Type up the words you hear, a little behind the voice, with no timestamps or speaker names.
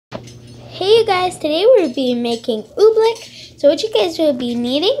Hey guys, today we'll be making Oblike. So what you guys will be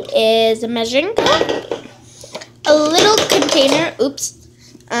needing is a measuring cup, a little container,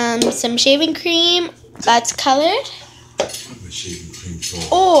 some shaving cream that's colored,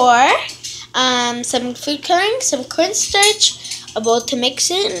 or some food coloring, some cornstarch, a bowl to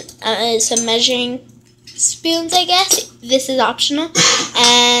mix in, some measuring spoons, I guess. This is optional,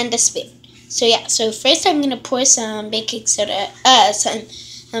 and a spoon. So yeah, so first I'm gonna pour some baking soda, some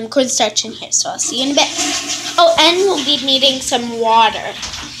cornstarch in here, so I'll see you in a bit. Oh, and we'll be needing some water.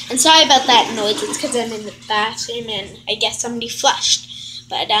 And sorry about that noise, it's because I'm in the bathroom and I guess somebody flushed.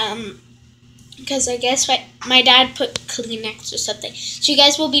 But, because I guess my dad put Kleenex or something. So you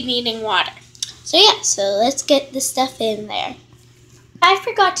guys will be needing water. So yeah, so let's get this stuff in there. I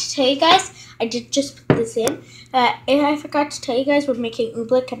forgot to tell you guys, I did just put this in. I forgot to tell you guys we're making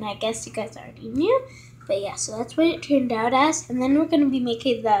Oblike, and I guess you guys already knew. But yeah, so that's what it turned out as. And then we're going to be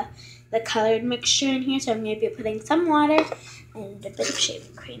making the colored mixture in here. So I'm going to be putting some water and a bit of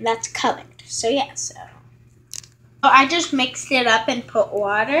shaving cream. That's colored. So yeah, so I just mixed it up and put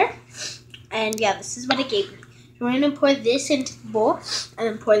water. And yeah, this is what it gave me. So we're going to pour this into the bowl and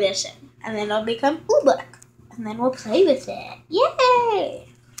then pour this in. And then it'll become Oblike. And then we'll play with it. Yay!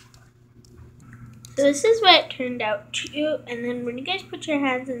 So this is what it turned out to. And then when you guys put your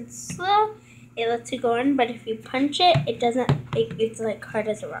hands in slow, it lets it go in, but if you punch it, it doesn't, it's like hard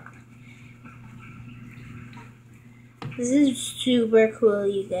as a rock. This is super cool,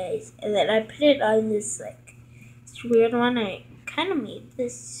 you guys. And then I put it on this weird one. I kind of made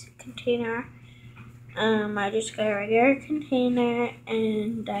this container. I just got a regular container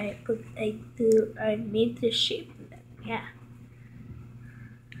and I made this shape of it. Yeah.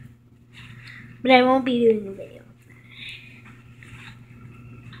 But I won't be doing a video.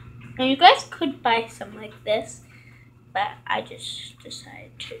 Now you guys could buy some like this, but I just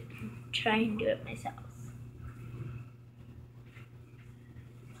decided to try and do it myself.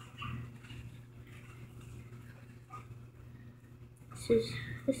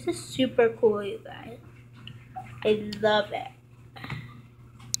 This is super cool, you guys. I love it.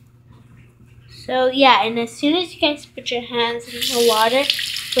 So yeah, and as soon as you guys put your hands in the water,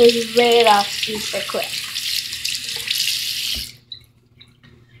 please lay it off super quick.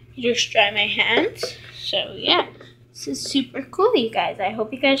 Just dry my hands. So yeah, this is super cool, you guys. I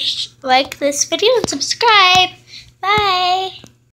hope you guys like this video and subscribe. Bye.